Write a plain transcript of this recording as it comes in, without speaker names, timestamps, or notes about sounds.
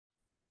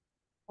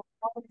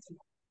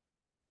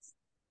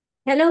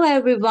Hello,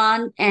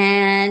 everyone,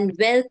 and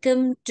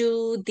welcome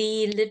to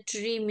the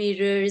Literary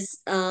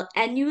Mirror's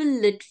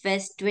annual Lit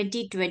Fest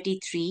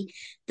 2023,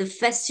 the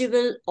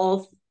Festival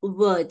of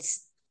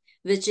Words,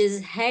 which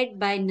is head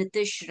by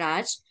Nitish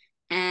Raj.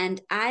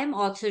 And I am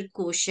author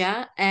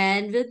Kosha,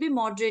 and will be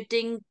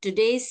moderating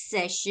today's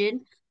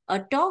session, a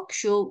talk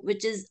show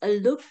which is a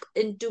look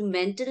into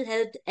mental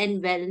health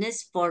and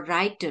wellness for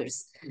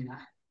writers.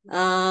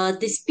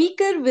 The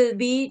speaker will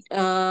be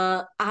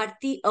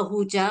Aarti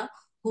Ahuja,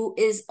 who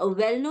is a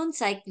well-known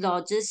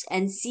psychologist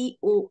and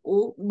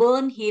COO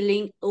Burn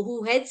Healing,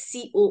 who heads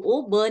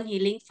COO Burn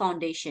Healing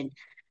Foundation.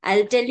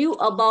 I'll tell you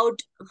about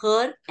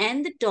her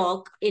and the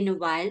talk in a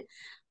while.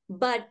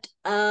 But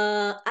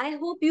I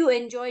hope you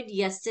enjoyed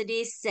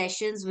yesterday's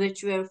sessions,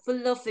 which were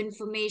full of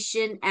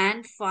information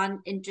and fun,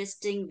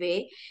 interesting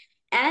way.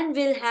 And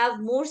we'll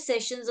have more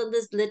sessions on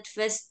this Lit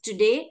Fest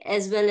today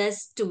as well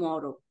as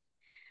tomorrow.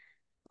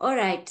 All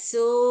right,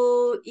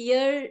 so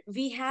here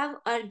we have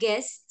our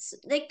guests.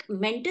 Like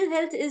mental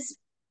health is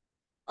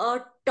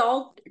a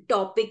talked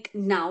topic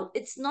now.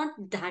 It's not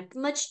that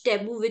much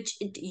taboo, which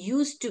it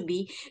used to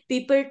be.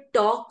 People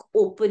talk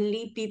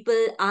openly,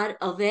 people are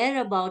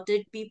aware about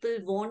it, people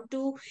want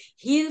to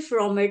heal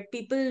from it,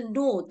 people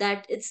know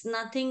that it's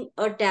nothing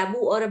a taboo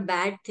or a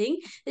bad thing,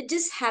 it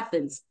just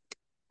happens.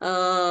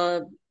 uh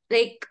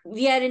like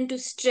we are into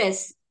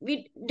stress,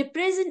 we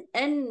depression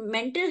and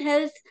mental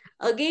health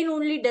again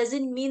only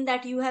doesn't mean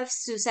that you have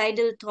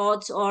suicidal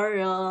thoughts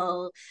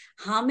or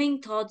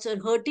harming thoughts or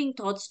hurting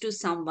thoughts to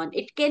someone.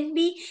 It can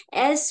be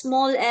as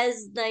small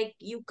as like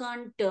you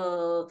can't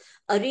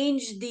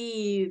arrange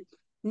the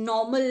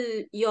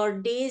normal your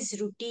day's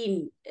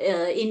routine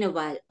in a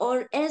while,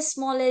 or as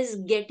small as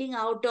getting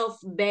out of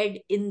bed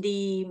in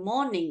the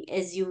morning.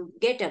 As you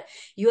get up,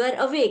 you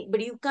are awake but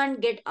you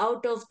can't get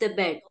out of the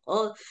bed,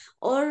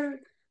 or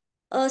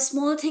a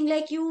small thing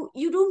like you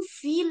don't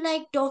feel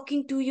like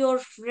talking to your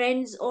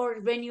friends,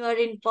 or when you are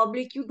in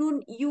public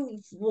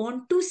you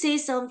want to say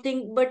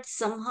something but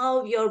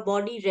somehow your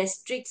body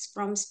restricts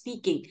from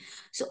speaking.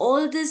 So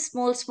all these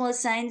small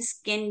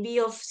signs can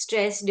be of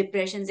stress,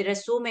 depression. There are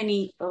so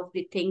many of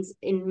the things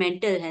in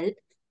mental health.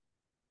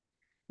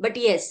 But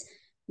yes,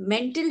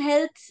 mental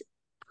health,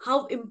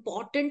 how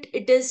important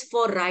it is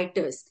for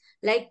writers.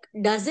 Like,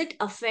 does it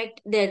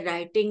affect their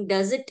writing?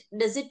 Does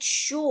it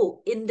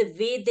show in the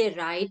way they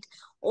write?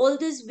 All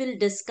this we'll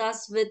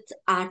discuss with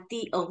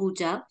Aarti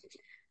Ahuja.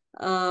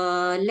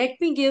 Let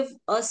me give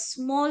a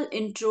small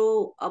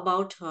intro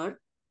about her.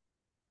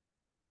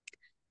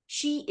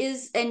 She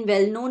is a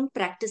well known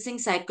practicing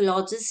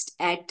psychologist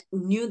at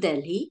New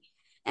Delhi,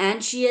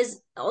 and she is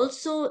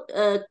also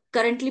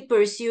currently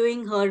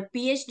pursuing her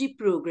PhD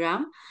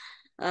program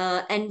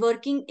and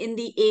working in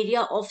the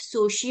area of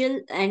social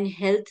and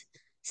health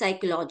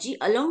psychology.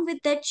 Along with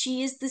that,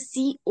 she is the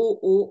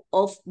COO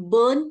of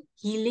Burn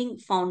Healing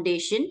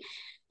Foundation,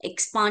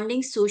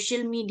 expanding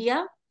social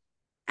media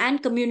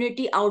and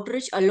community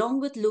outreach,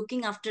 along with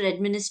looking after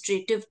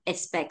administrative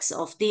aspects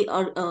of the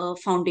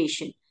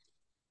foundation.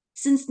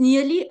 Since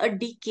nearly a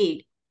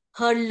decade,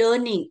 her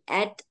learning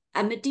at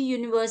Amity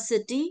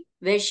University,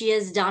 where she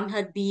has done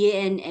her BA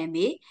and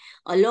MA,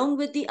 along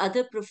with the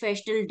other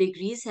professional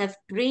degrees, have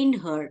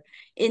trained her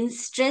in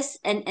stress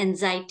and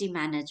anxiety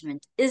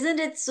management. Isn't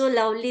it so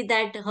lovely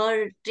that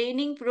her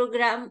training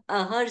program,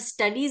 her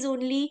studies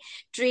only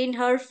trained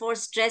her for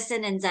stress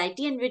and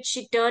anxiety, and which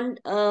she turned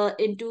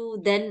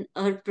into then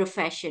her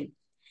profession?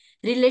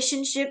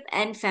 Relationship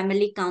and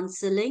family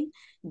counseling,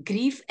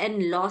 grief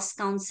and loss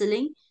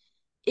counseling,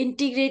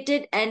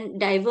 integrated and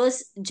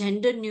diverse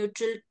gender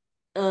neutral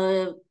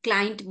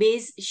client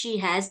base she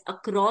has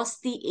across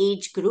the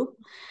age group,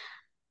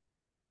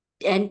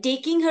 and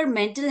taking her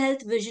mental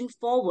health vision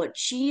forward.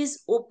 She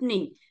is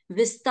opening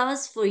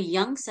vistas for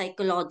young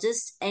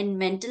psychologists and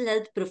mental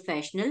health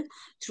professionals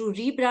through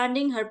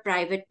rebranding her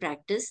private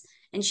practice.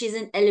 And she's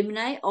an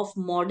alumni of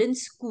modern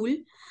school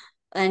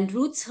and which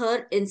roots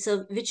her in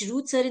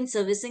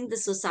servicing the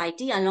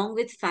society, along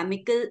with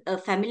family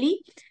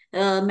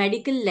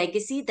medical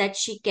legacy that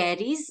she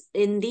carries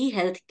in the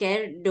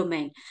healthcare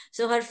domain.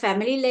 So her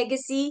family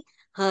legacy,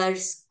 her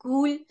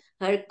school,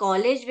 her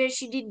college where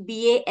she did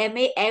BA,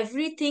 MA,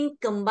 everything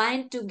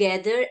combined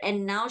together,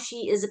 and now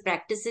she is a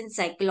practicing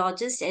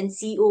psychologist and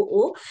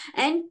COO.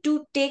 And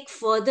to take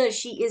further,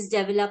 she is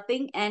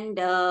developing an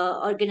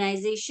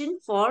organization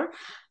for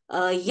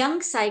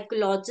young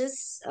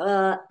psychologists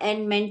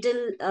and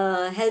mental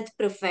health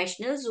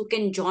professionals who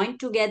can join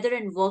together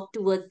and work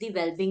towards the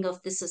well-being of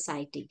the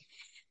society.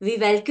 We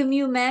welcome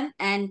you, ma'am,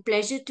 and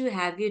pleasure to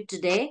have you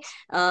today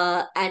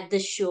at the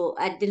show,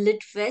 at the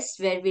Lit Fest,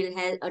 where we'll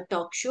have a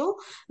talk show,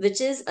 which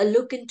is a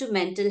look into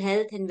mental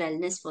health and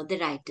wellness for the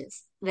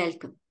writers.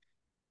 Welcome.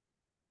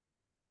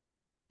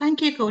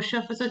 Thank you,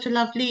 Kosha, for such a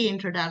lovely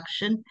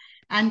introduction.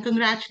 And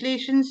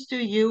congratulations to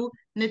you,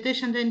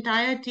 Nitish, and the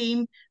entire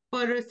team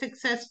for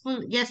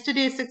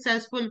yesterday's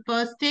successful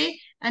first day.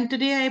 And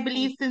today, I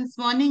believe, since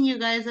morning, you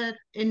guys are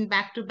in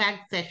back to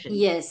back session.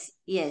 Yes,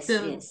 yes,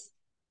 So, yes.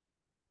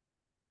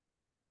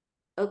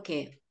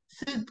 Okay.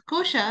 So,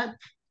 Kosha,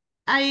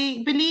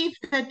 I believe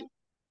that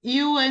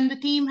you and the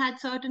team had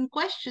certain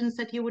questions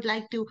that you would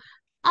like to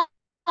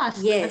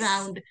ask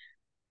around Yes.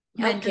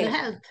 mental Okay.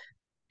 health.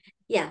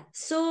 Yeah,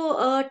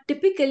 so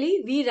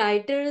typically we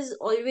writers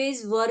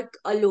always work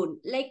alone.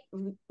 Like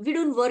we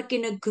don't work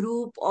in a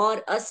group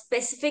or a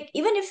specific,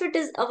 even if it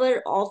is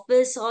our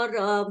office or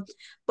a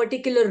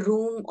particular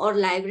room or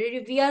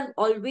library, we are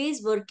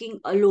always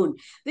working alone,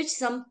 which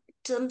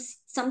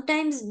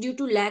sometimes due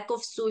to lack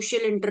of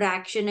social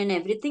interaction and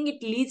everything,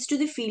 it leads to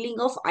the feeling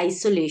of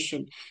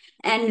isolation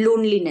and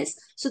loneliness.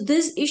 So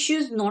these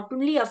issues not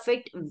only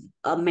affect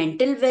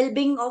mental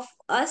well-being of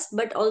us,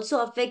 but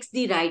also affects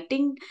the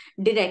writing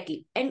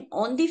directly. And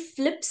on the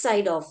flip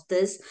side of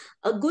this,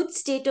 a good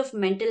state of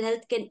mental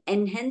health can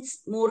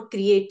enhance more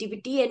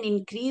creativity and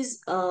increase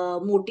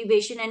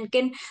motivation and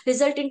can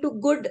result into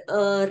good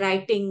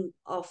writing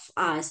of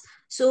ours.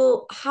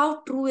 So,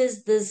 how true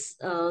is this?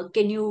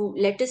 Can you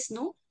let us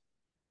know?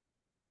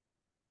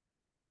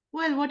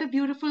 Well, what a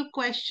beautiful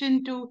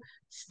question to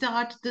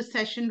start the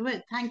session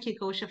with. Thank you,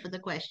 Kosha, for the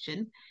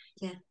question.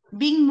 Yeah.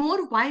 Being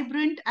more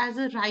vibrant as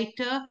a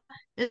writer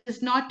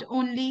is not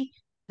only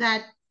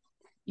that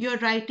you're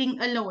writing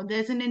alone.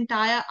 There's an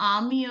entire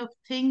army of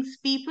things,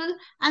 people,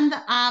 and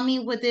the army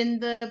within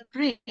the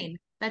brain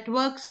that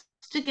works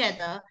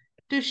together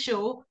to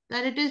show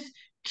that it is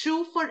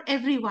true for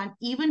everyone,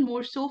 even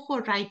more so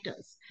for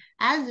writers.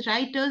 As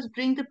writers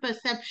bring the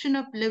perception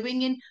of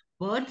living in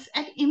words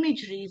and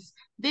imageries,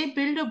 they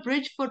build a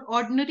bridge for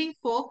ordinary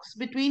folks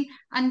between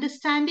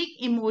understanding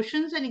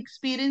emotions and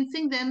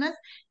experiencing them as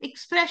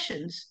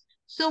expressions.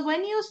 So,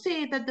 when you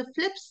say that the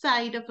flip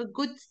side of a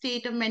good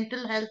state of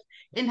mental health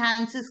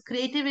enhances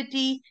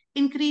creativity,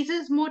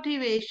 increases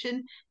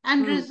motivation,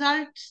 and Hmm.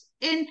 results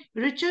in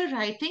richer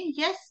writing?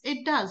 Yes,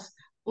 it does.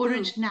 Hmm.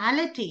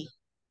 Originality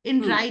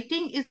in Hmm.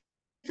 writing is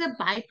a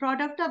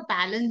byproduct of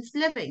balanced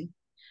living.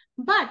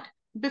 But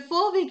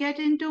before we get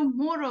into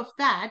more of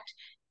that,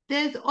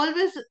 there's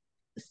always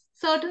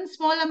certain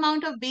small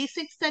amount of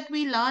basics that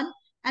we learn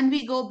and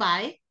we go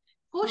by.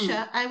 Hmm.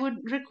 Kosha, I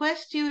would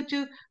request you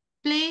to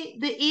play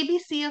the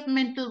ABC of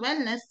mental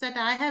wellness that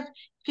I have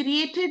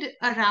created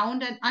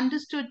around and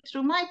understood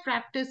through my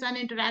practice and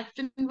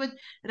interaction with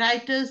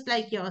writers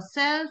like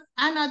yourself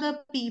and other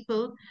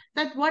people,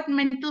 that what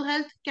mental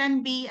health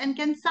can be and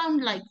can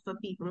sound like for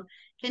people.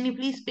 Can you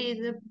please play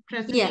the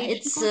Yeah,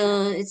 presentation,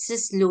 Kosha? it's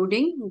just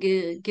loading.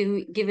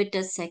 Give it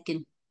a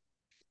second.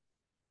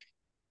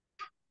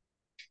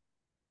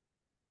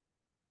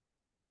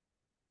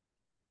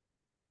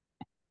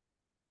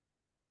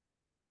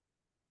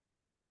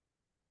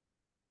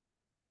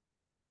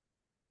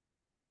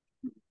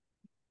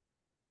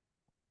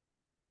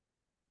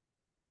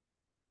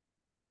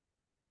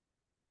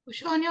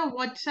 Kosha, on your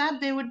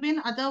WhatsApp, there would be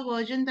another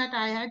version that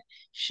I had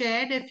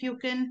shared. If you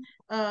can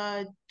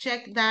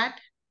check that.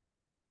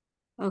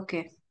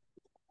 Okay.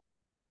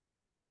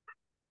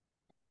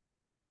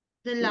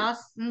 The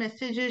last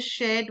message is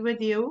shared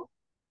with you.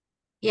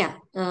 Yeah.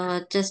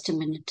 Just a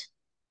minute.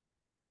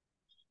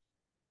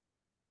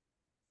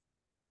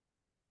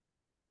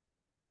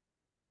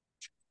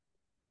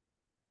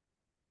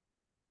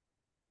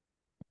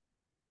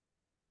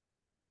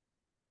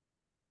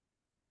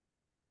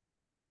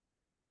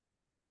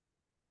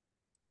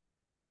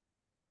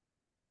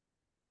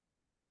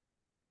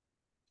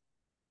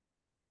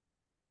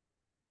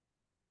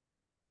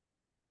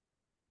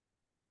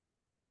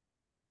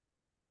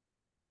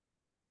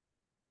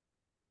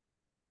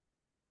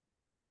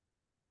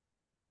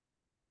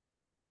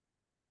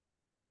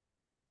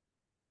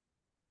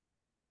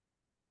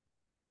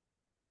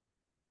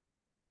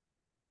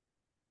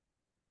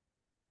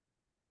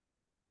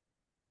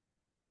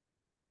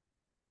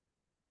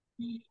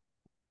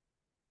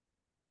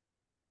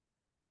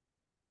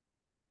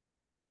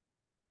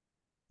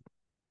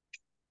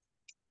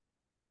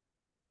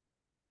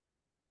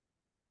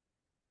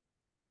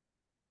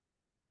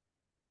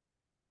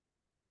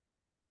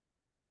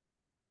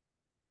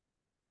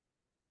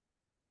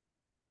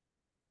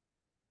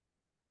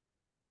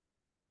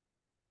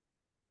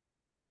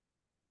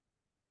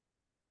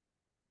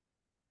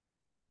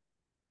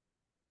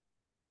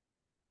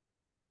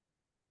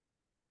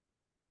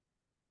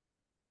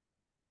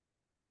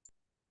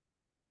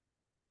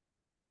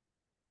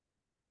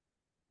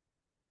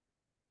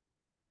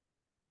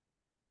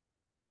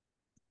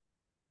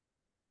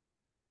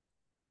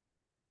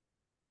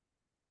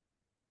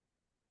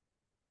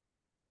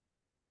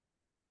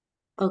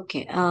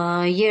 Okay.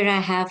 Here I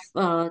have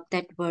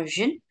that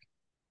version.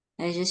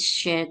 I just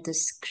shared the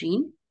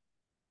screen.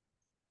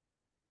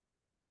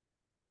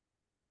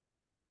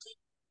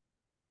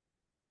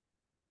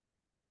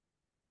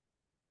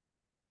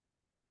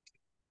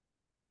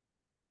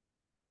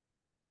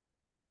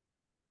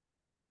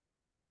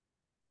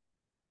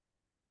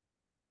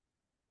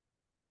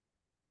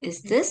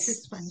 Is Yes, this?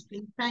 this one,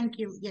 please. Thank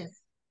you.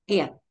 Yes.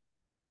 Yeah.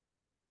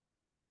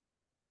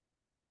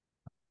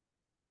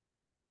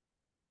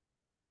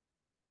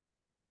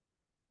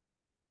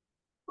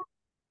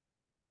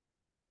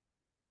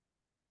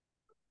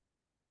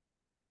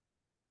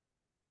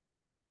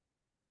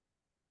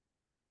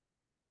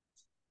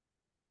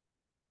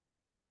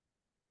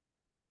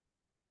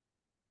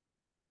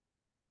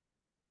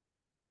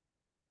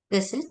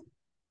 This is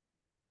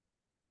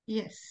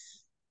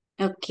Yes.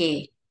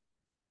 okay.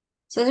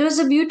 So there was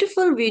a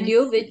beautiful And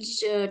video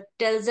which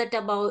tells us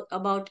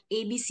about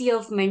ABC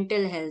of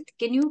mental health.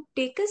 Can you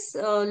take us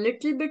a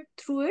little bit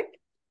through it?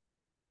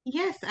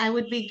 yes, I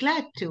would be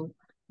glad to.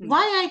 Hmm.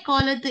 Why I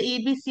call it the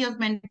ABC of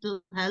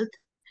mental health?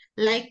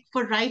 Like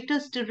for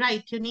writers to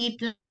write, you need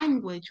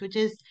language, which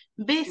is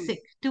basic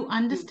Hmm. to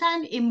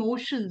understand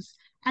emotions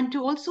and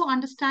to also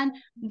understand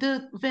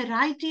the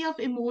variety of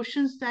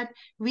emotions that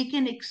we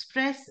can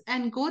express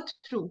and go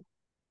through.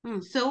 Hmm.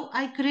 So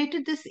I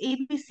created this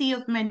ABC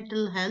of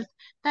mental health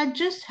that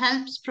just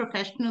helps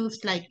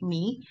professionals like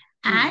me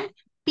Hmm. and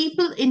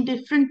people in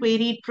different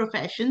varied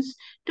professions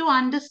to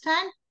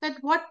understand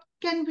that what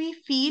can we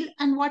feel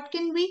and what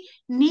can we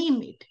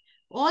name it.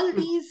 All Hmm.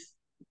 these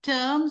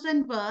terms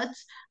and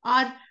words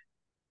are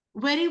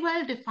very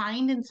well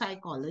defined in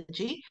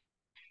psychology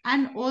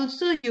and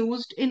also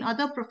used in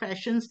other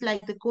professions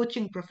like the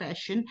coaching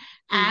profession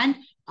and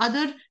Hmm.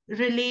 other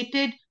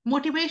related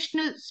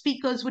motivational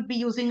speakers would be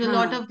using a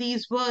lot हाँ of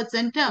these words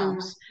and हाँ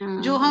terms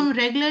जो हाँ हम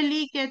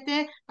regularly कहते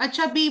हैं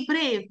अच्छा be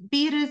brave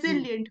B हाँ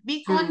resilient B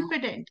हाँ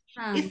कॉन्फिडेंट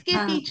हाँ इसके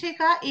हाँ पीछे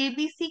का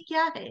एबीसी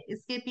क्या है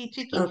इसके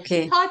पीछे की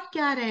okay थॉट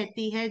क्या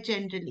रहती है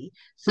generally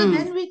so hmm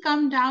then we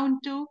come down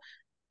to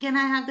can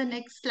I have the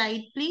next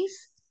slide please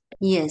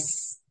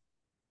yes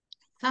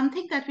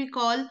something that we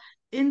call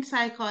in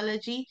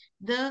psychology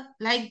the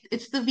like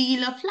it's the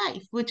wheel of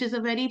life, which is a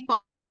very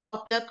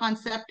popular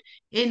concept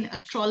in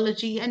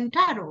astrology and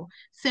tarot.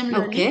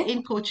 Similarly, okay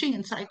in coaching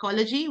and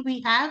psychology,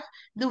 we have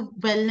the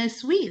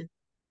wellness wheel.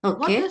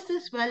 What okay does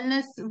this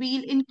wellness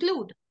wheel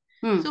include?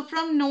 hmm So,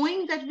 from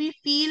knowing that we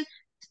feel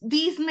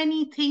these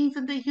many things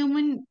and the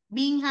human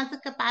being has the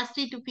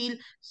capacity to feel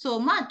so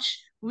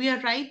much, we are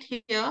right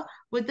here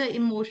with the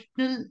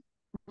emotional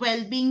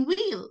well being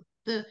wheel,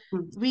 the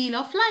hmm wheel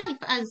of life,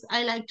 as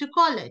I like to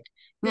call it.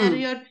 There are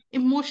hmm your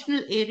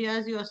emotional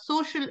areas, your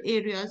social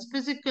areas,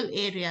 physical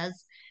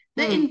areas,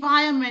 the hmm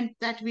environment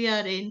that we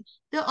are in,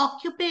 the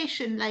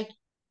occupation, like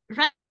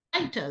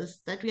writers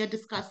that we are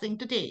discussing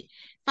today,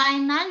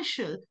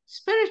 financial,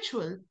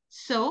 spiritual.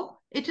 So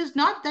it is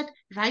not that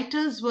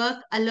writers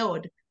work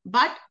alone,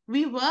 but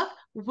we work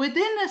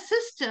within a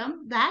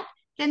system that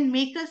can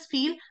make us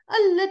feel a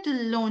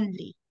little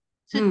lonely.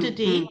 So hmm hmm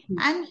today hmm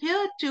I'm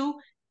here to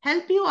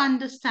help you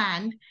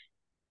understand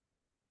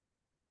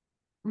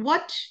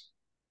what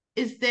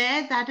is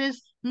there that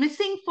is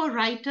missing for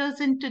writers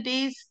in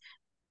today's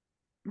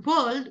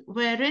world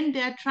wherein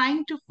they are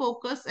trying to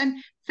focus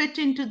and fit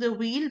into the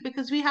wheel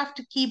because we have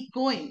to keep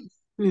going.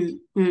 hmm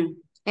hmm.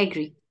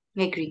 Agree,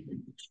 agree.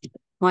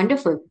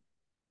 Wonderful.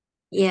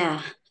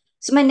 Yeah.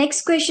 So my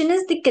next question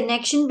is the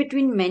connection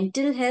between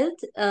mental health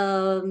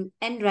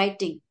and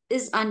writing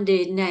is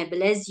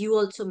undeniable, as you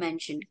also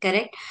mentioned,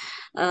 correct?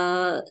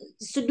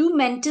 So do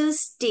mental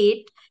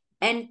state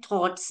and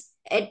thoughts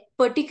at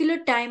particular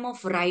time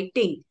of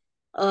writing,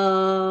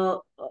 uh,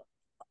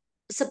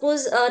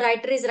 suppose a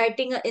writer is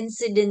writing an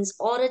incidents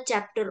or a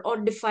chapter or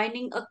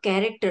defining a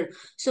character,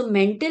 so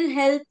mental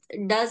health,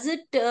 does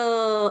it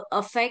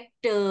affect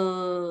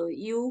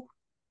you?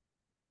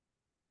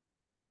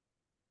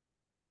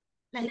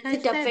 Like Does I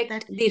it said, affect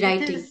that the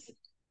writing?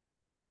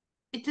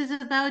 it is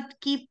about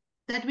keep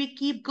that we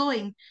keep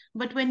going,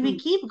 but when we Hmm.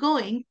 keep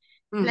going,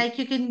 Hmm. like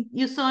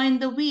you saw in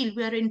the wheel,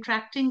 we are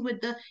interacting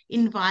with the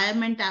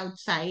environment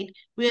outside.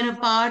 We are Hmm.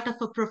 a part of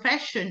a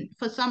profession.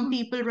 For some Hmm.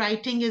 people,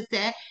 writing is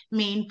their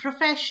main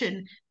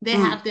profession. They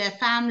Hmm. have their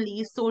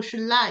family,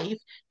 social life,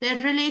 their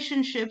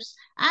relationships,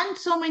 and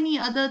so many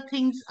other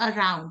things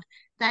around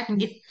that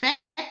Hmm.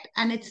 affect,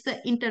 and it's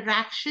the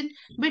interaction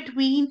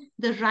between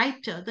the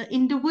writer, the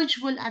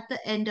individual at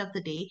the end of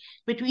the day,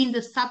 between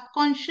the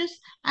subconscious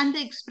and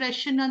the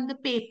expression on the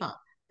paper.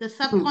 The Hmm.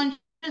 subconscious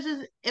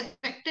is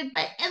affected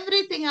by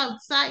everything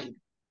outside.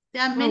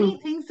 There are many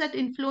Hmm. things that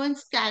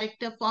influence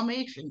character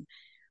formation.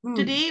 Hmm.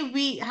 Today,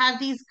 we have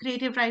these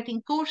creative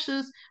writing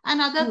courses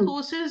and other Hmm.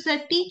 courses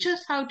that teach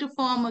us how to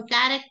form a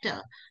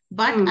character.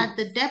 But Hmm. at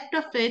the depth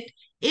of it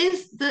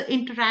is the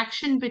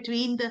interaction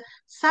between the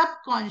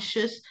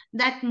subconscious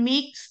that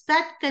makes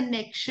that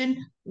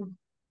connection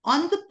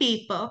on the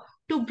paper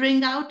to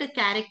bring out a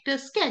character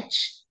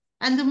sketch.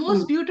 And the Hmm.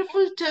 most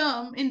beautiful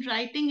term in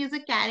writing is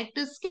a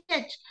character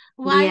sketch.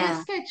 Why a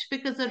Yeah. sketch?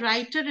 Because a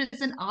writer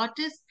is an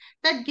artist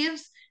that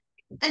gives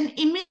an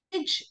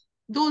image,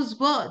 those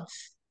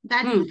words,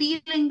 that Hmm.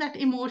 feeling, that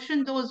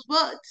emotion, those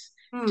words.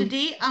 Hmm.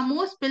 Today, our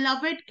most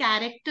beloved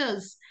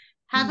characters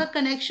have Hmm. a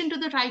connection to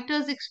the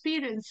writer's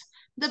experience.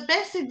 The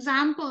best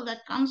example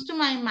that comes to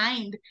my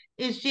mind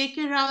is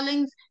J.K.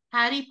 Rowling's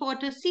Harry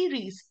Potter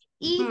series.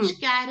 Hmm. Each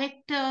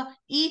character,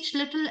 each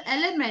little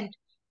element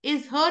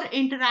is her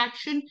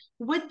interaction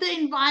with the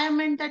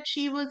environment that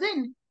she was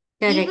in.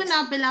 Even Correct.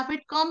 our beloved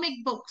comic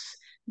books,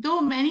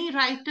 though many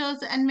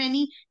writers and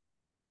many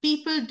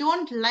people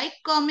don't like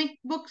comic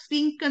books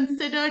being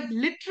considered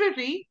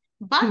literary,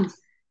 Hmm. but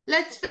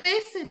let's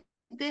face it,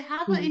 they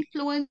have an Hmm.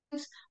 influence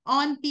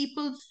on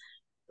people's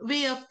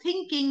way of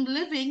thinking,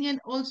 living, and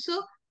also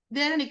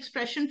they're an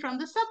expression from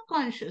the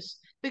subconscious.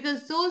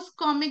 because those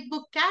comic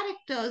book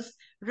characters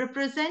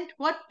represent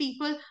what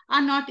people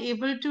are not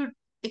able to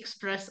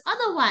express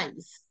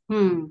otherwise.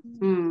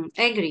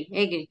 Agree,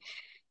 agree.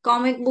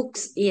 Comic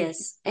books,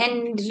 yes.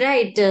 And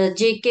right,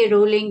 J.K.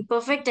 Rowling,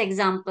 perfect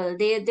example.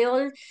 They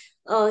all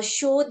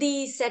show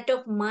the set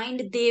of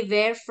mind they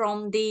wear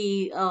from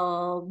the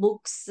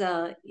books,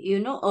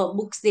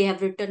 books they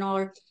have written,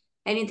 or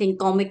anything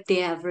comic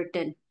they have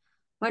written.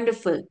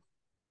 Wonderful.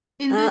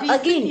 In the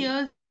recent Again,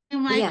 years, you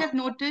might have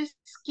yeah. noticed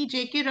that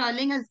J.K.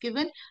 Rowling has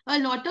given a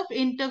lot of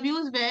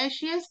interviews where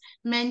she has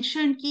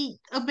mentioned that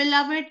a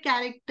beloved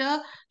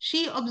character,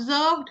 she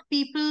observed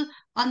people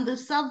on the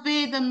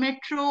subway, the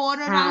metro, or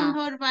around Ah,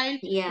 her while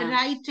yeah,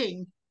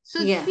 writing.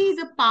 So, yeah. see,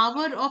 the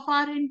power of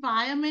our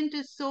environment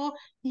is so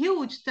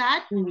huge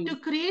that Hmm, to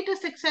create a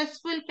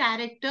successful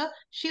character,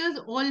 she was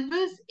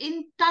always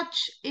in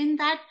touch in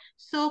that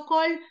so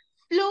called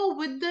flow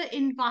with the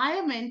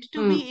environment to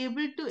hmm, be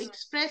able to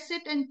express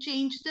it and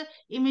change the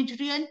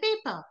imagery on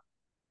paper.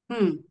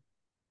 hmm.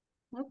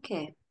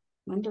 Okay,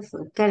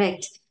 wonderful.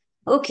 Correct.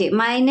 Okay,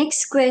 my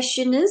next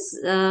question is,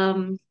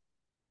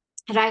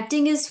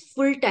 writing is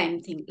full-time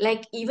thing,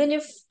 like even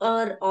if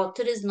our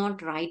author is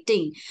not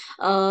writing,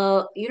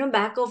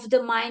 back of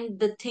the mind,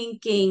 the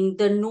thinking,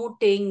 the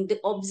noting, the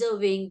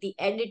observing, the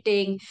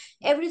editing,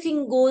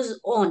 everything goes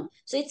on,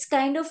 so it's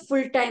kind of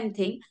full-time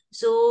thing.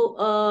 So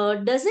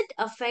does it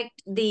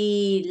affect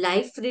the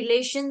life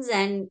relations,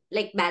 and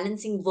like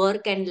balancing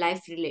work and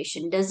life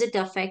relation, does it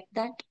affect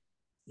that?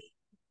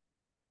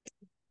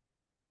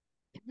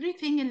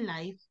 Everything in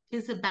life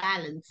is a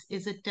balance,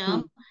 is a Hmm.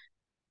 term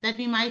that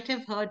we might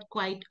have heard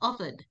quite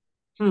often.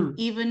 Hmm.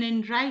 Even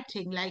in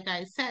writing, like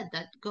I said,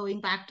 that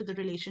going back to the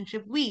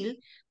relationship wheel,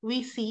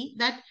 we see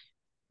that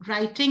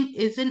writing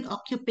is an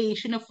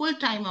occupation, a full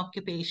time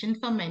occupation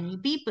for many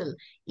people.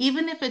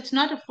 Even if it's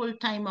not a full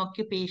time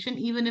occupation,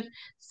 even if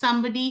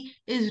somebody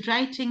is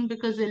writing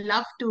because they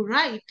love to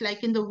write,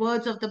 like in the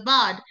words of the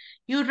bard,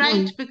 you Hmm.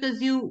 write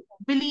because you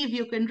believe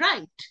you can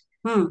write.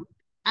 Hmm.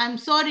 I'm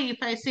sorry if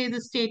I say the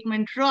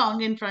statement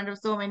wrong in front of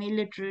so many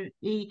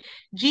literary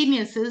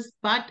geniuses,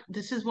 but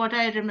this is what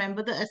I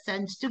remember the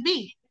essence to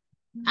be.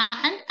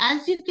 And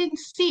as you can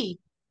see,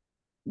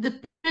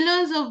 the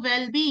pillars of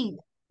well being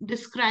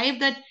describe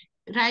that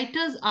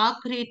writers are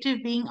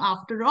creative being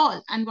after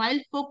all. And while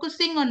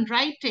focusing on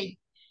writing,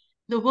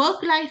 the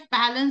work life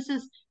balance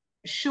is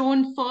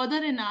shown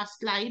further in our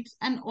slides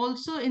and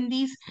also in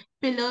these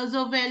pillars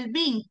of well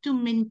being. To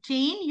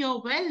maintain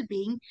your well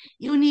being,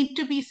 you need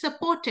to be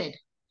supported.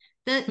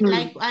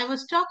 Like Hmm. I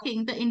was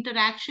talking, the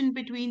interaction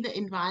between the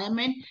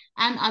environment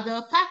and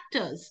other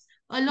factors.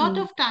 A lot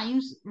Hmm. of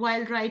times,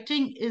 while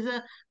writing is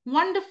a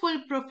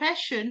wonderful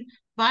profession,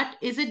 but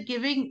is it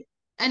giving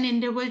an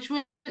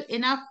individual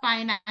enough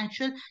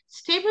financial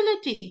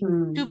stability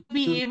Hmm. to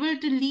be Hmm. able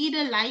to lead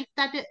a life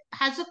that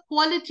has a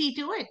quality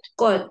to it?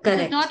 It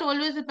is not Correct.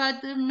 always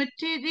about the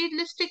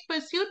materialistic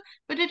pursuit,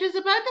 but it is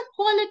about the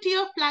quality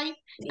of life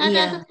that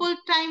as Yeah. a full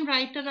time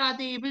writer are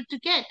they able to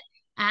get.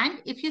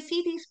 And if you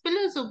see these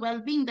pillars of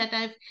well being that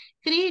I've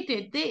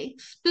created, they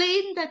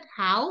explain that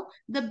how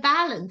the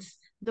balance,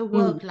 the Hmm.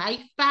 work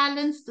life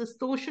balance, the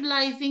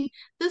socializing,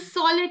 the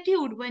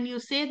solitude, when you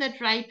say that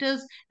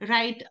writers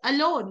write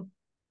alone,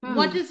 Hmm.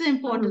 what is the Hmm.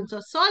 importance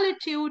of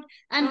solitude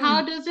and Hmm.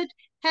 how does it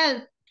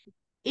help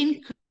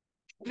in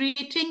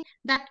creating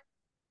that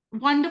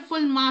wonderful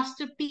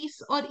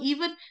masterpiece or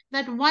even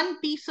that one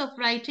piece of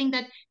writing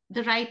that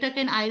the writer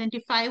can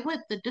identify with,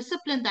 the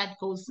discipline that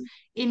goes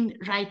in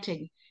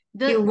writing,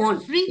 You the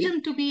want.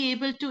 freedom to be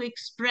able to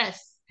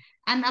express,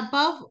 and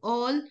above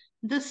all,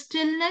 the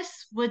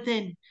stillness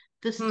within.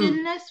 The Hmm.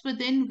 stillness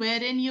within,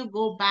 wherein you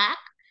go back,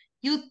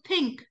 you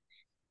think,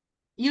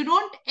 you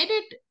don't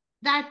edit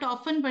that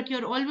often, but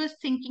you're always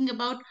thinking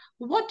about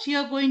what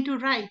you're going to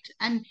write.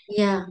 And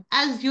Yeah.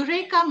 as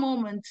eureka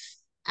moments,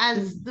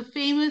 as Hmm. the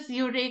famous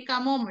eureka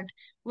moment.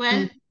 Hmm.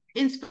 Well,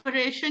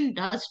 inspiration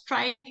does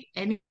strike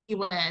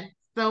anywhere.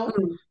 So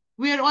Hmm.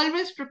 we are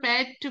always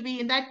prepared to be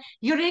in that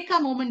eureka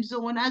moment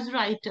zone as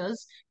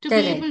writers to be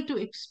Correct. able to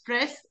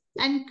express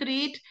and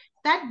create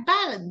that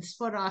balance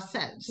for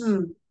ourselves.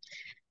 Hmm.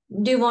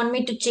 Do you want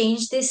me to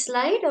change this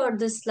slide, or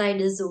this slide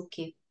is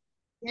okay?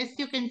 Yes,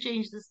 you can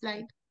change the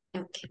slide.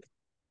 Okay.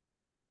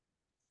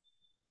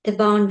 The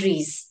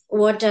boundaries.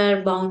 What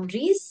are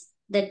boundaries?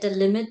 That the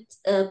limit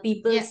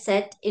people Yeah.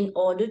 set in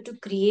order to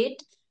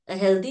create a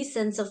healthy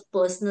sense of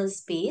personal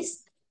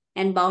space.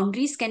 And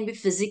boundaries can be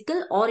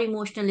physical or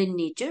emotional in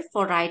nature.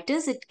 For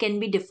writers, it can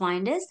be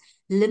defined as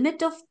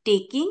limit of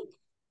taking,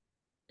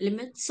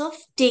 limits of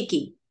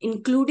taking,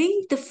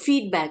 including the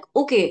feedback.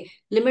 Okay,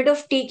 limit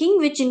of taking,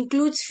 which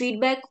includes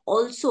feedback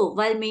also,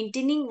 while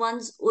maintaining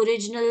one's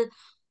original.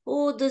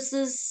 Oh, this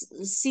is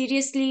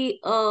seriously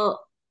a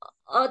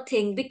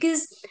thing,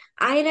 because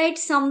I write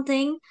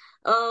something,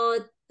 uh,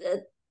 uh,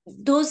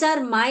 those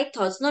are my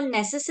thoughts, not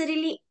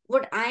necessarily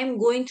what I am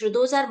going through.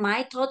 Those are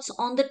my thoughts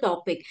on the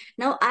topic.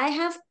 Now I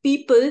have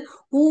people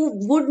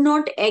who would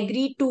not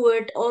agree to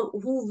it, or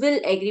who will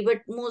agree,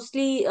 but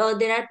mostly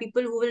there are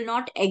people who will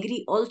not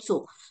agree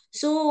also.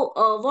 So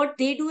what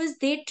they do is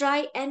they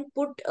try and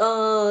put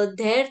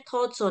their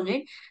thoughts on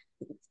it.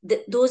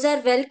 Those are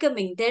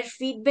welcoming, their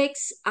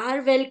feedbacks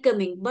are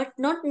welcoming, but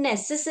not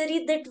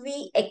necessary that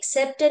we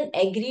accept and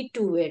agree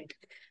to it.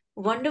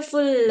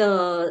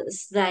 Wonderful,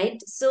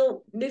 right?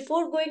 So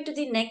before going to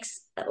the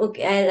next,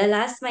 okay, I'll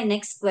ask my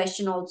next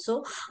question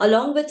also.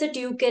 Along with it,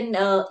 you can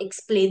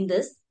explain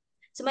this.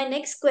 So my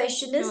next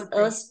question is, Sure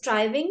thing.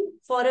 striving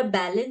for a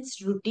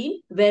balanced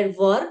routine where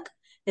work,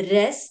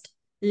 rest,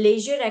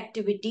 leisure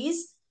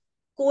activities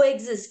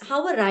coexist.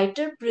 How a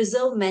writer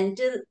preserve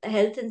mental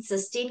health and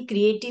sustain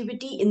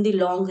creativity in the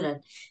long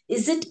run?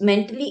 Is it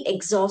mentally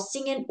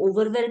exhausting and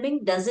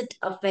overwhelming? Does it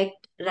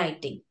affect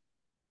writing?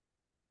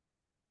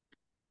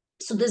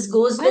 So this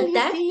goes Well, with you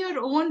that. see your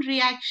own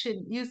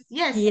reaction. Yes,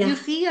 Yeah, you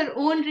see your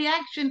own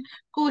reaction,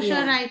 Kosha,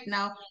 yeah, right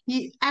now.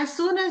 As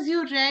soon as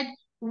you read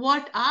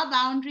what are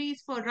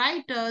boundaries for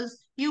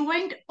writers, you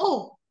went,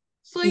 oh.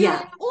 So your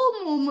yeah,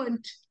 oh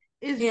moment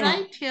is yeah.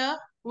 right here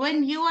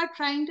when you are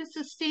trying to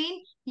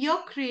sustain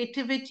your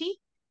creativity.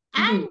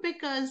 Hmm. And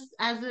because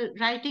as a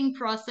writing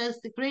process,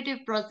 the creative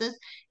process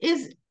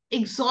is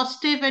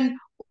exhaustive and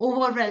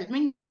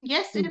overwhelming,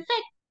 yes, it Hmm.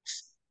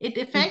 affects. It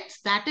Hmm.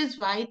 affects. That is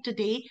why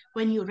today,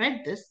 when you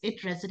read this,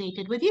 it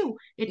resonated with you.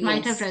 It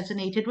might have Yes,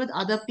 resonated with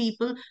other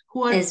people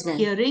who are as well.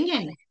 hearing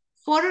in.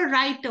 For a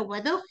writer,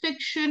 whether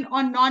fiction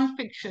or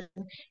non-fiction,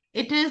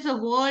 it is a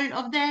world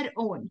of their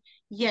own.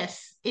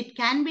 Yes, it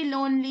can be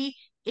lonely.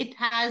 It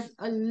has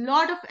a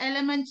lot of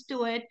elements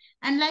to it.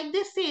 And like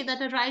they say,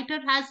 that a writer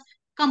has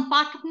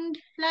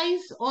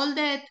compartmentalized all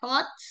their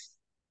thoughts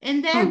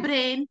in their Hmm.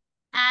 brain.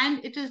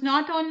 And it is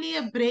not only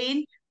a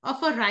brain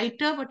of a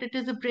writer, but it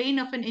is a brain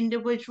of an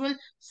individual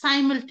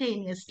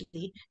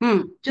simultaneously.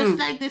 Hmm. Just Hmm.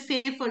 like they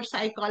say for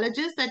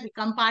psychologists that we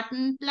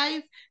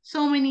compartmentalize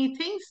so many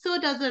things, so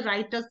does a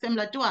writer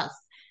similar to us.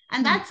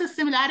 And Hmm. that's a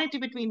similarity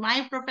between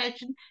my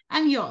profession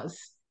and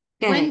yours.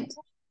 When Correct.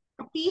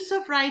 a piece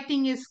of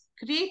writing is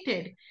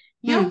created,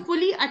 you're Hmm.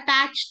 fully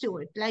attached to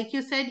it. Like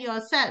you said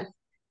yourself,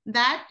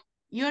 that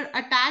you're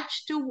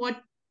attached to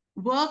what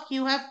work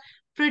you have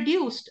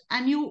produced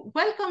and you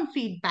welcome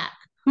feedback,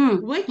 Hmm.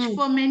 which Hmm.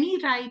 for many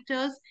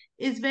writers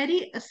is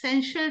very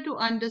essential to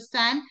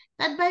understand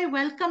that by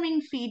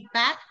welcoming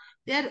feedback,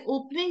 they are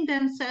opening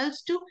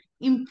themselves to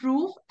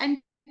improve and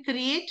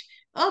create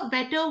a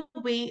better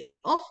way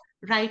of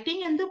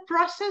writing and the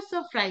process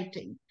of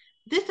writing.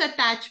 This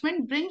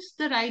attachment brings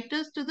the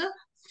writers to the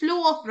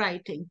flow of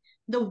writing,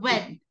 the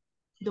when,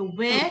 the Hmm.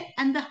 where,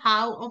 and the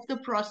how of the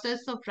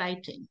process of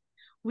writing.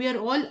 We are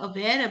all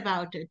aware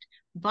about it,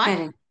 but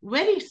Correct.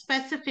 very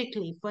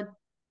specifically for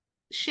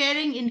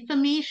sharing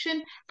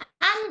information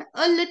and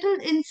a little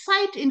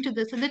insight into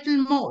this, a little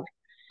more.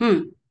 Hmm.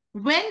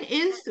 When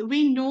is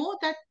we know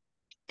that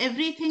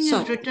everything is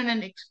Sorry. written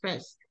and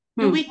expressed?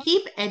 Do Hmm. we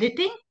keep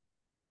editing?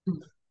 Hmm.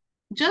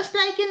 Just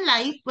like in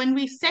life, when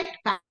we set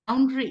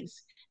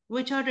boundaries,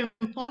 which are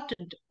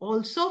important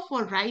also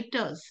for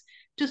writers,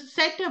 to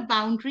set a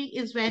boundary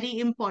is very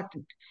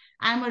important.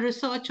 I'm a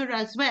researcher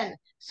as well.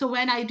 So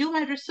when I do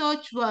my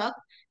research work,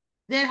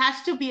 there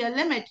has to be a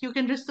limit. You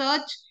can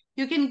research,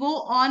 you can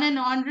go on and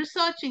on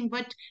researching,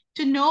 but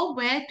to know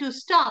where to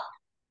stop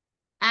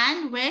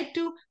and where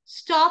to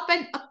stop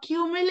and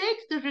accumulate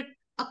the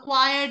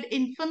acquired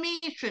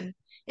information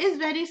is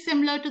very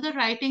similar to the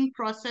writing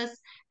process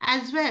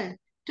as well.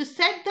 To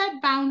set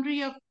that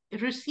boundary of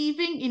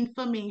receiving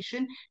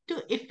information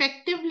to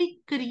effectively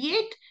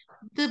create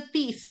the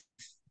piece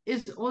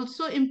is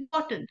also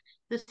important.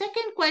 The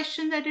second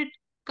question that it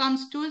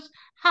comes to is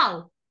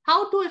how?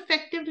 How to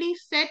effectively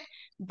set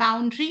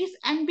boundaries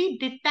and be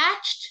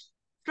detached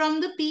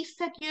from the piece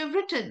that you have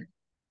written.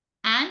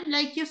 And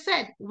like you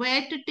said,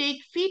 where to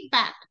take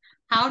feedback.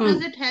 How does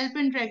Hmm. it help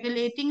in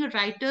regulating a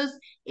writer's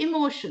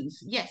emotions?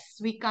 Yes,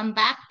 we come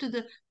back to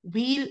the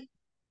wheel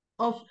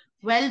of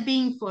well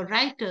being for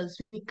writers.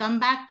 We come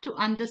back to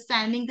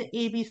understanding the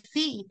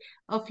ABC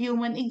of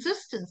human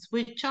existence,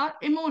 which are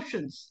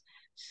emotions.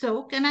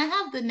 So, can I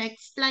have the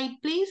next slide,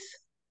 please?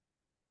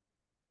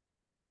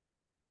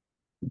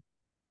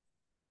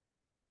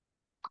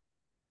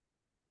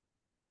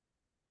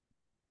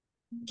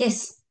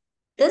 Yes.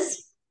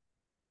 This.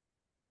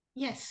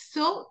 Yes,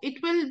 so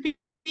it will be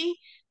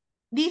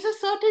these are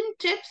certain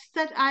tips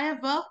that I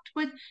have worked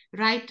with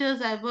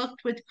writers, I've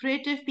worked with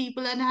creative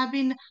people, and have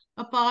been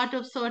a part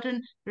of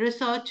certain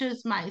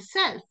researchers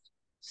myself.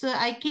 So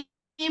I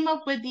came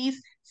up with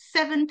these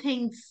 7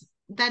 things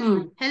that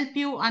Hmm. help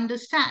you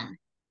understand.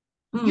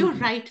 You Hmm.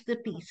 write the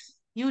piece,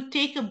 you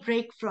take a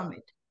break from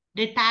it,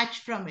 detach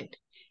from it,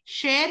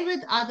 share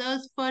with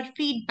others for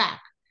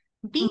feedback,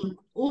 Hmm. be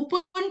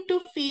open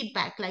to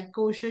feedback. Like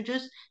Kosha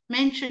just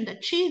mentioned,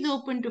 that she's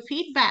open to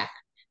feedback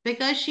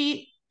because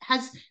she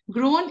has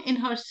grown in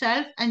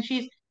herself and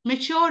she's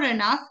mature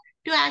enough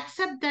to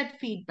accept that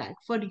feedback.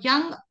 For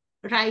young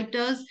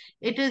writers,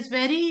 it is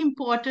very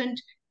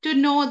important to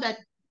know that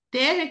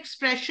their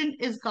expression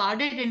is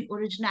guarded in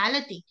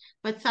originality,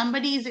 but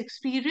somebody's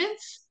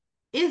experience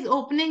is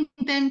opening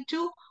them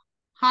to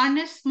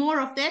harness more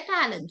of their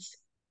talents.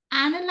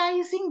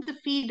 Analyzing the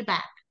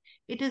feedback.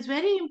 It is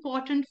very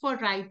important for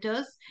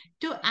writers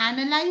to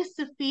analyze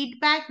the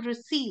feedback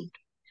received.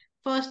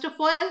 First of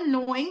all,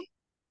 knowing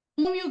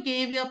whom you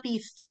gave your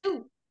piece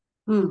to.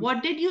 Hmm.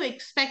 What did you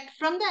expect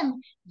from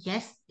them?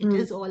 Yes, it Hmm.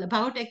 is all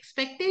about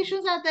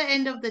expectations at the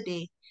end of the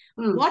day.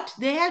 Hmm. What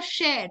they have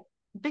shared.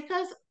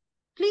 Because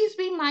please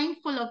be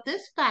mindful of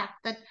this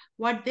fact that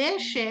what they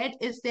shared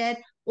is their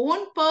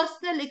own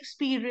personal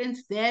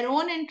experience, their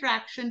own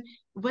interaction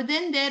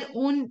within their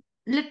own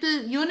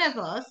little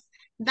universe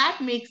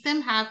that makes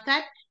them have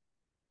that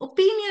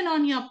opinion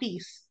on your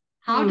piece.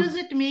 How Hmm. does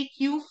it make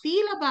you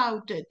feel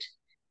about it?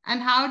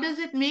 And how does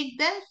it make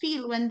them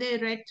feel when they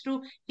read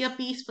through your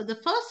piece for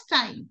the first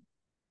time?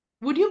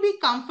 Would you be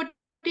comfortable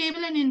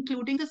in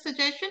including the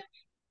suggestion?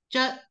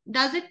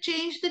 Does it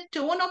change the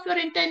tone of your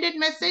intended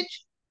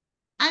message?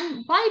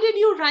 And why did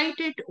you write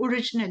it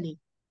originally?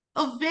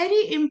 A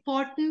very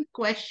important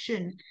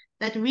question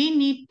that we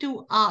need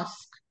to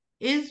ask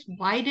is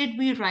why did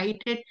we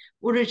write it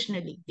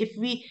originally? If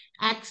we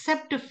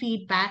accept a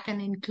feedback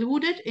and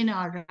include it in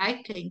our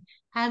writing,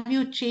 have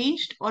you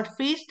changed or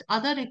faced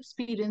other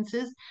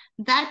experiences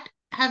that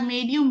have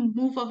made you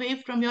move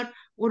away from your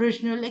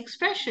original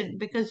expression?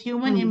 Because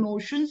human Hmm.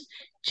 emotions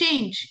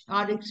change,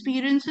 our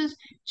experiences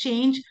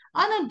change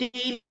on a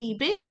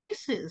daily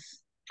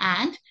basis.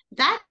 And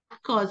that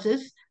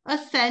causes a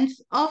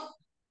sense of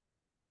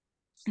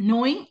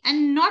knowing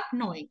and not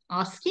knowing,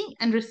 asking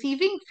and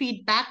receiving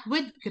feedback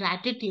with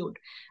gratitude,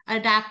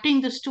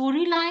 adapting the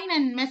storyline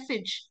and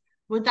message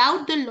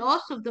without the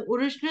loss of the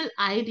original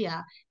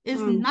idea is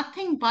Hmm.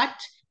 nothing but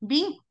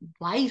being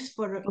wise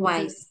for the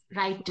Wise. Hmm.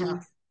 writer.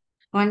 So,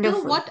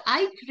 Wonderful. what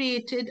I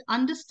created,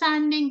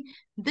 understanding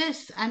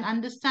this and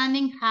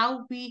understanding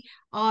how we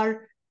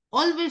are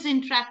always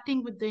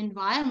interacting with the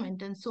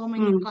environment and so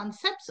many Hmm.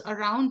 concepts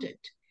around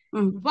it.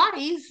 Hmm.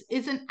 WISE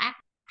is an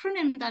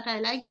acronym that I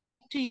like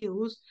to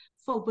use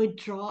for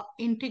withdraw,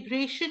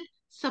 integration,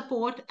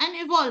 support, and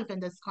evolve in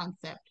this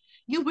concept.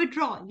 You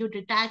withdraw, you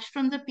detach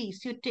from the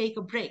piece, you take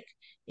a break.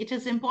 It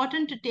is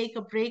important to take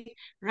a break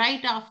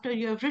right after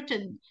you have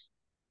written.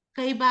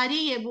 कई बारी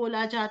ये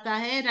बोला जाता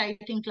है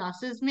writing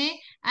classes में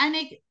and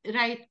एक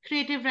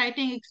creative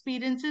writing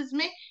experiences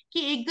में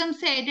कि एकदम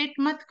से एडिट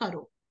मत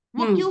करो.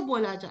 वो Hmm. क्यों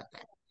बोला जाता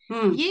है?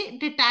 Hmm. ये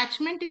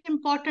डिटैचमेंट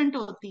इंपॉर्टेंट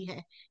होती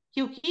है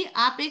क्योंकि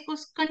आप एक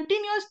उस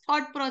कंटिन्यूअस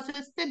थॉट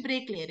प्रोसेस से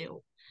ब्रेक ले रहे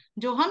हो,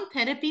 जो हम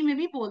थेरेपी में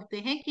भी बोलते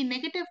हैं कि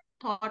नेगेटिव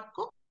थॉट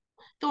को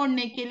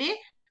तोड़ने के लिए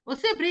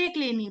उसे ब्रेक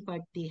लेनी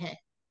पड़ती है.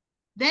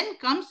 Then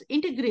comes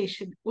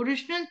integration,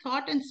 original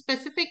thought and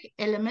specific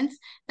elements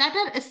that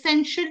are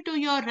essential to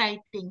your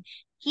writing.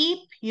 Keep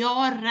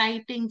your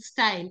writing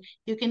style.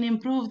 You can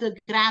improve the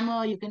grammar,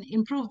 you can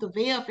improve the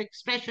way of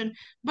expression,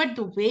 but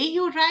the way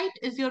you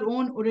write is your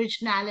own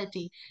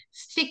originality.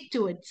 Stick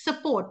to it.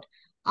 Support.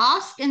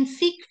 Ask and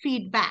seek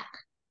feedback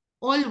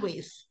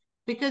always.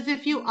 Because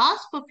if you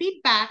ask for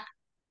feedback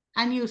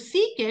and you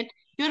seek it,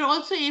 you're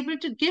also able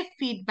to give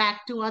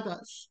feedback to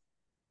others.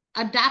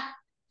 Adapt,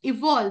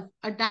 evolve,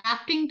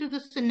 adapting to the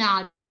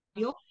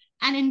scenario,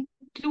 and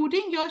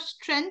including your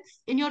strengths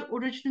in your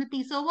original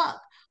piece of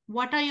work.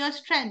 What are your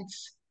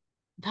strengths?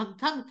 Dhak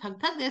dhak dhak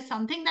dhak. There's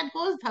something that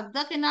goes dhak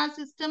dhak in our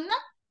system, na?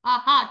 Our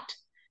heart.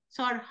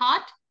 So our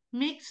heart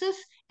makes us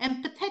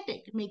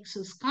empathetic, makes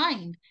us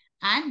kind,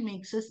 and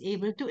makes us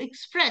able to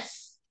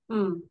express.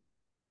 Hmm.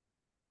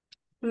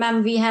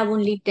 Ma'am, we have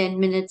only 10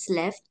 minutes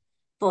left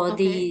for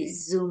Okay. the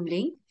Zoom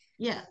link.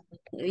 Yeah.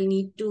 We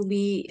need to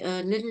be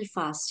a little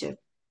faster.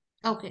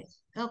 Okay.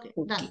 Okay.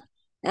 Okay.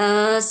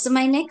 Done. So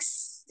my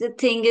next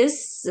thing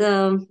is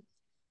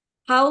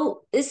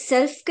how is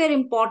self-care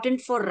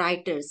important for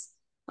writers?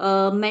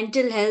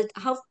 Mental health,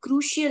 how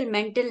crucial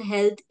mental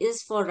health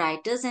is for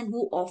writers and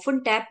who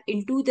often tap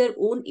into their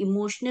own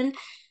emotional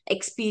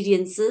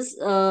experiences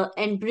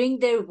and bring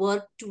their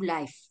work to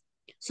life.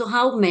 So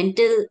how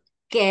mental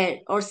care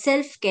or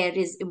self-care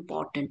is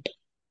important.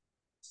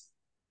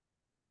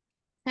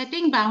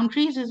 Setting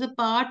boundaries is a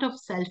part of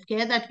self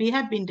care that we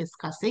have been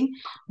discussing.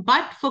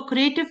 But for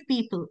creative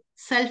people,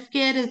 self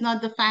care is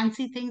not the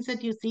fancy things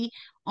that you see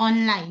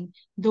online.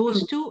 Hmm.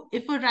 Those two,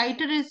 if a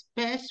writer is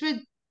best with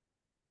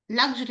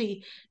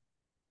luxury,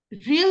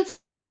 real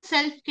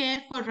self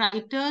care for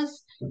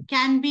writers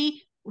can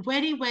be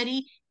very,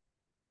 very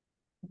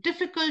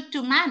difficult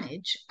to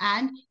manage.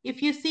 And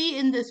if you see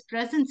in this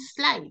present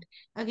slide,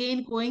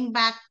 again going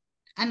back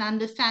and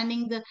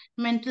understanding the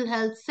mental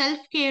health self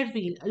care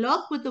wheel,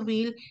 along with the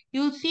wheel,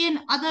 you'll see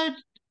another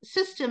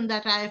system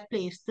that I have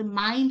placed: the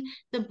mind,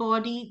 the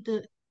body,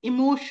 the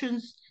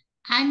emotions,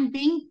 and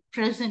being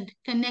present,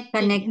 connecting,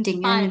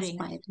 Connecting and inspiring.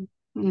 inspiring.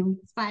 Hmm.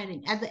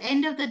 Inspiring. At the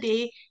end of the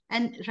day,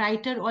 and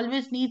writer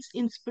always needs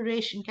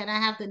inspiration. Can I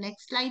have the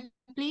next slide,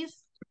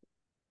 please?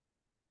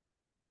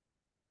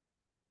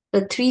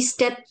 The three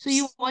So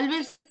you steps.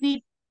 always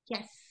need,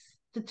 yes.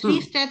 The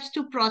 3 steps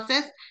to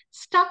process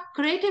stuck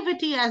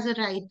creativity as a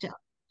writer.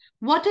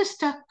 What is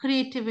stuck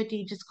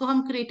creativity, जिसको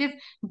हम creative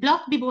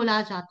block भी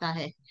बोला जाता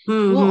है,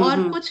 वो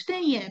और कुछ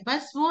नहीं है,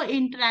 बस वो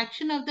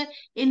इंटरेक्शन ऑफ द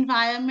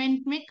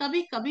इन्वायरमेंट में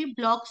कभी कभी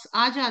ब्लॉक्स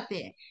आ जाते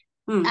हैं.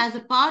 As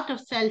a part of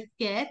self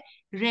care,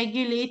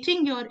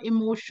 regulating your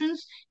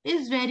emotions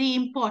is very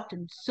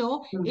important.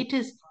 So it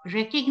is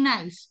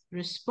recognize,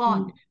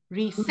 respond,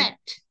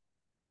 reset.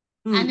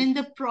 And in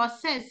the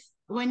process,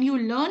 when you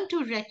learn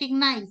to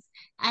recognize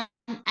and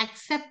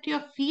accept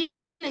your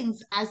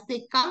feelings as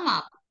they come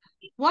up,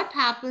 what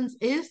happens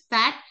is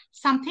that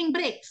something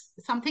breaks,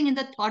 something in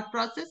the thought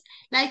process.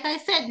 Like I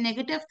said,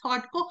 negative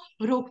thought को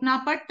रोकना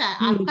पड़ता है.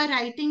 आपका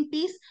writing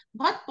piece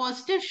बहुत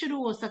positive शुरू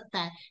हो सकता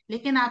है,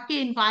 लेकिन आपके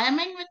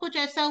एनवायरनमेंट में कुछ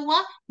ऐसा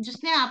हुआ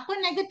जिसने आपको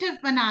नेगेटिव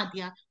बना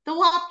दिया, तो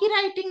वो आपकी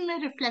राइटिंग में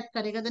रिफ्लेक्ट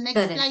करेगा. The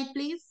next slide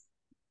please.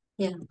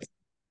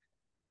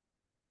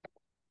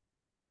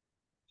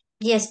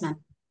 Yes, ma'am.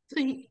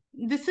 So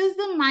this is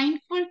the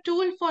mindful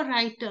tool for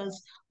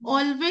writers.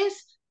 Always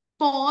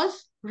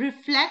pause,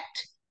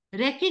 reflect,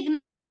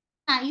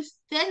 recognize,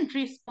 then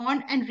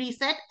respond and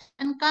reset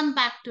and come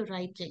back to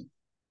writing.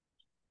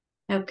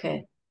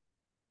 Okay.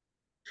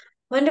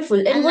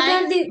 Wonderful. And what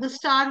like are the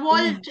Star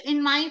Walt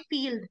in my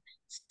field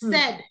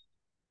said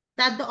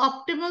that the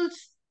optimal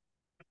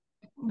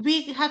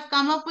we have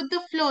come up with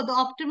the flow, the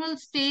optimal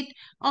state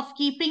of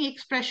keeping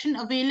expression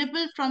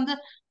available from the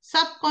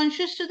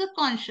subconscious to the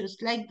conscious.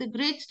 Like the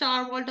great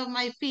Star Walt of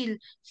my field,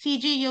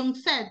 C.J. Jung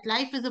said,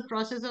 life is a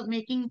process of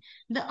making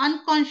the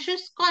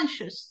unconscious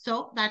conscious.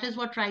 So that is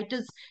what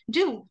writers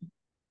do.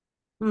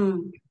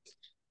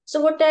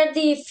 So what are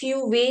the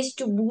few ways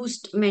to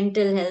boost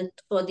mental health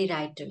for the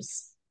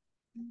writers?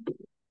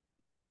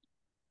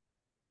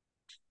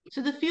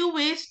 So the few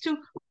ways to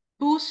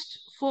boost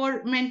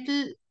for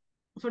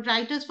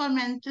writers for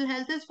mental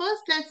health is,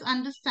 first, let's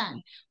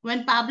understand.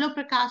 When Pablo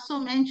Picasso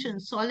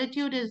mentions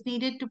solitude is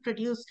needed to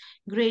produce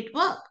great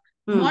work,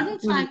 modern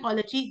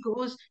psychology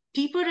goes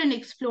deeper in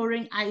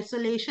exploring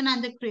isolation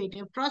and the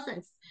creative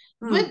process.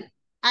 With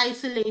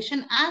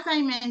isolation, as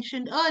I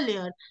mentioned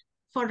earlier,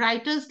 for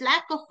writers,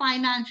 lack of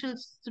financial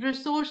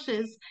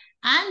resources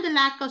and the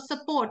lack of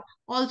support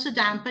also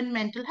dampen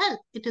mental health.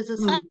 It is a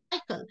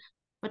cycle,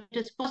 but it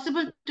is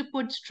possible to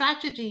put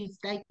strategies,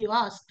 like you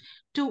asked,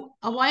 to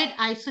avoid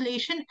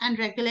isolation and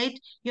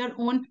regulate your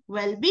own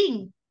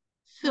well-being.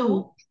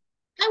 So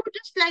I would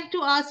just like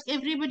to ask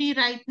everybody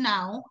right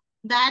now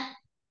that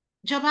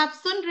जब आप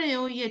सुन रहे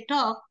हो ये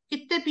talk,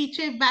 कितने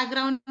पीछे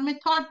background में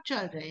thought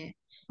चल रहे हैं.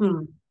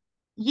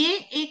 ये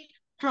एक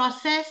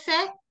प्रोसेस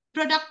है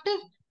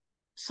प्रोडक्टिव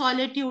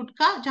सॉलिट्यूड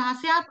का, जहां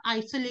से आप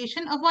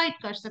आइसोलेशन अवॉइड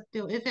कर सकते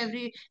हो,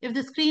 if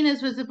the screen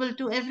is visible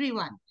to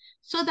everyone.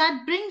 So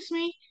that brings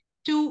me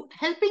to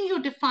helping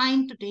you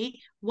define today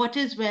what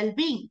is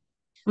well-being.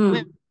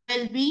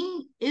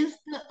 Well-being is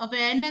the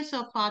awareness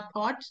of our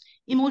thoughts,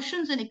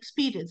 emotions, and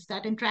experience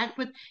that interact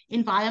with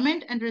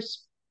environment and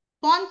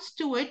response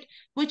to it,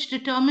 which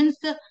determines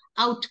the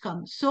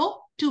outcome.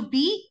 So to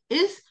be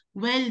is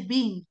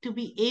well-being, to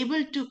be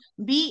able to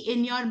be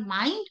in your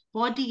mind,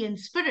 body, and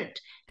spirit,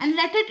 and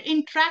let it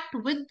interact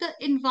with the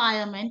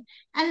environment,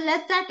 and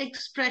let that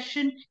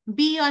expression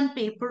be on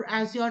paper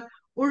as your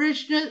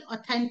original,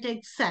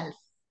 authentic self.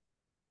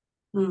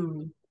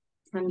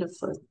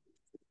 Wonderful.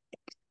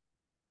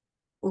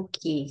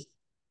 Okay.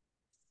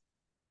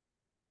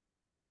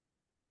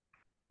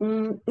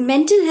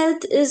 Mental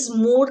health is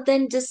more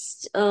than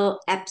just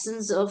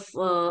absence of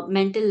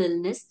mental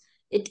illness.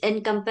 It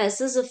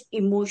encompasses of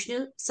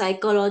emotional,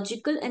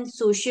 psychological, and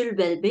social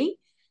well-being,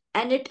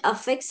 and it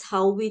affects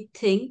how we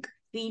think,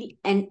 feel,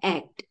 and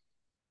act.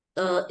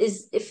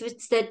 Is if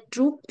it's that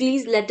true,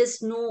 please let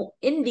us know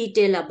in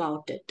detail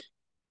about it.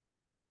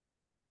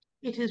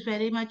 It is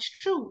very much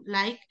true.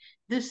 Like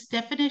this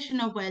definition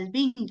of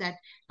well-being that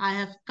I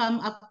have come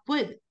up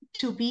with,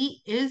 to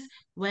be is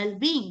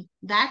well-being,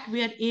 that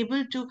we are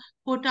able to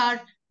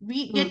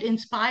we get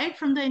inspired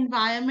from the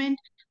environment.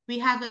 We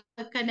have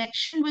a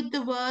connection with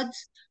the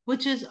words,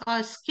 which is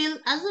our skill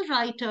as a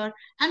writer,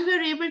 and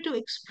we're able to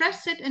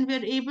express it, and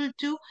we're able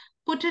to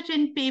put it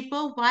in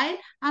paper, while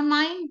our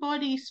mind,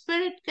 body,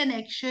 spirit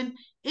connection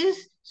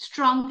is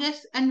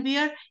strongest, and we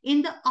are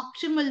in the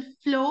optimal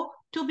flow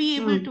to be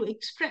able to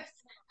express.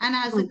 And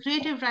as the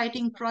creative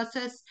writing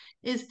process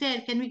is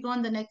there, can we go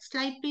on the next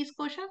slide, please,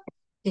 Kosha?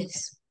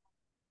 Yes.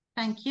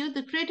 Thank you.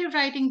 The creative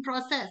writing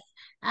process,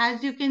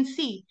 as you can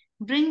see,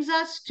 brings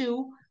us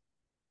to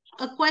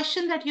a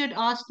question that you had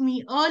asked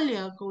me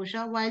earlier,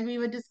 Kosha, while we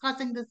were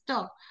discussing this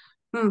talk.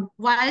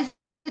 Why is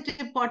it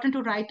important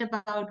to write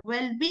about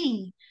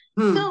well-being?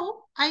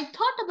 So I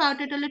thought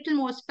about it a little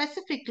more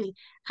specifically,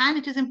 and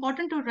it is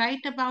important to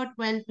write about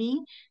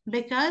well-being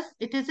because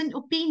it is an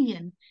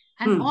opinion,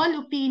 and all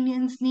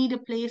opinions need a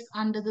place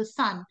under the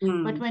sun.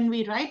 But when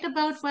we write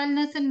about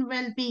wellness and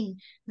well-being,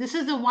 this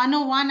is the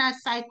 101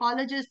 as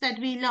psychologists that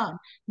we learn.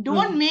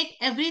 Don't make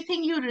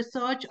everything you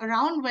research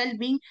around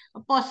well-being a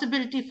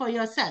possibility for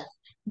yourself.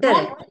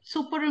 Don't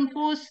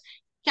superimpose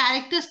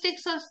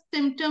characteristics or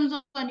symptoms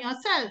on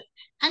yourself.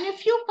 And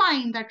if you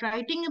find that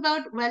writing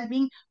about well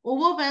being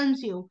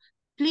overwhelms you,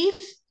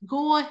 please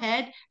go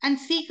ahead and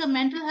seek a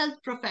mental health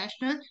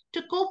professional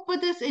to cope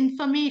with this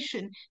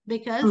information,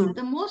 because Hmm.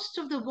 the most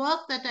of the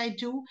work that I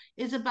do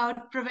is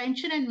about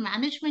prevention and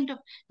management of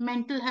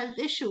mental health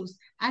issues.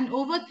 And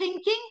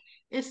overthinking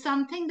is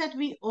something that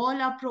we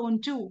all are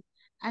prone to.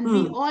 And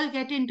we Hmm. all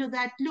get into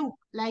that loop.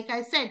 Like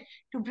I said,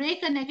 to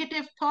break a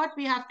negative thought,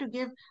 we have to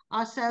give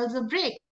ourselves a break.